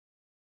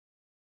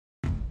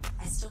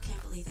still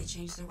can't believe they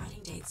changed their wedding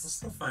dates. We'll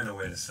still find a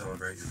way to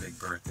celebrate your big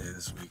birthday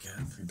this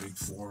weekend. Your big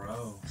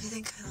 4-0. I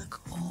think I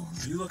look old.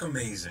 You look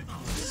amazing.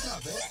 I'm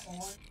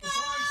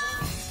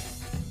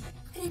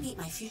gonna meet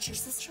my future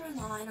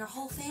sister-in-law and her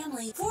whole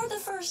family for the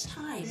first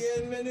time.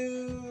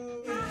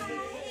 Bienvenue.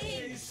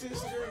 Hey,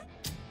 sister.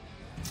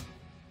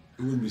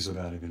 It wouldn't be so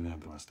bad if you didn't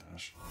have the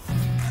mustache.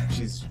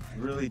 She's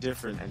really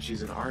different, and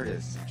she's an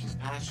artist, and she's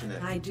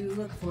passionate. I do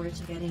look forward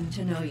to getting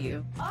to know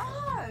you.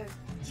 Oh,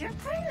 you're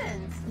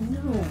pregnant.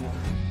 No.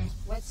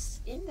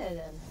 What's in there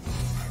then?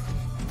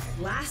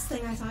 Last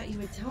thing I thought you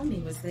would tell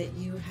me was that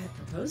you had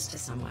proposed to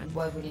someone.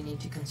 Why would he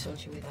need to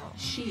consult you without?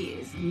 She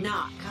is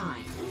not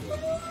kind.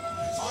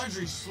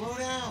 Audrey, slow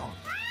down.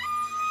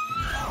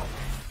 Ow.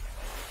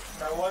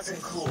 That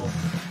wasn't cool.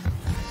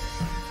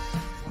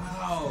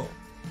 Wow.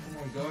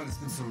 Oh my God, it's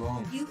been so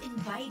long. You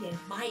invited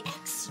my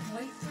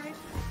ex-boyfriend?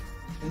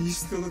 And you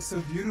still look so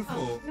beautiful.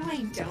 Oh, no,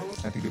 I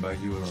don't. I think about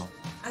you a lot.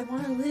 I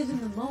want to live in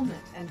the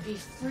moment and be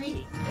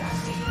free.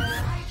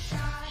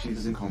 She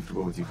isn't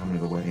comfortable with you coming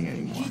to the wedding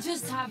anymore. You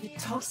just have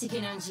toxic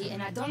energy,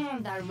 and I don't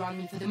want that around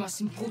me for the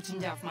most important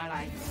day of my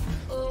life.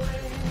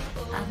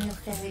 I'm your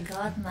fairy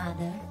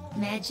godmother.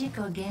 Magic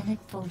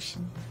organic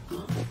potion.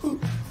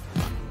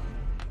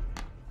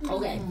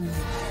 Okay.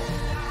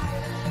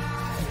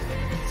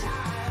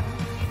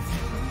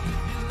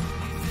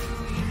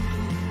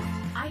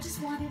 I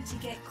just wanted to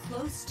get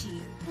close to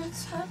you.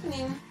 What's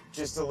happening?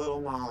 Just a little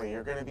Molly.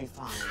 You're gonna be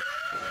fine.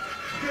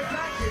 Get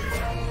back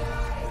here.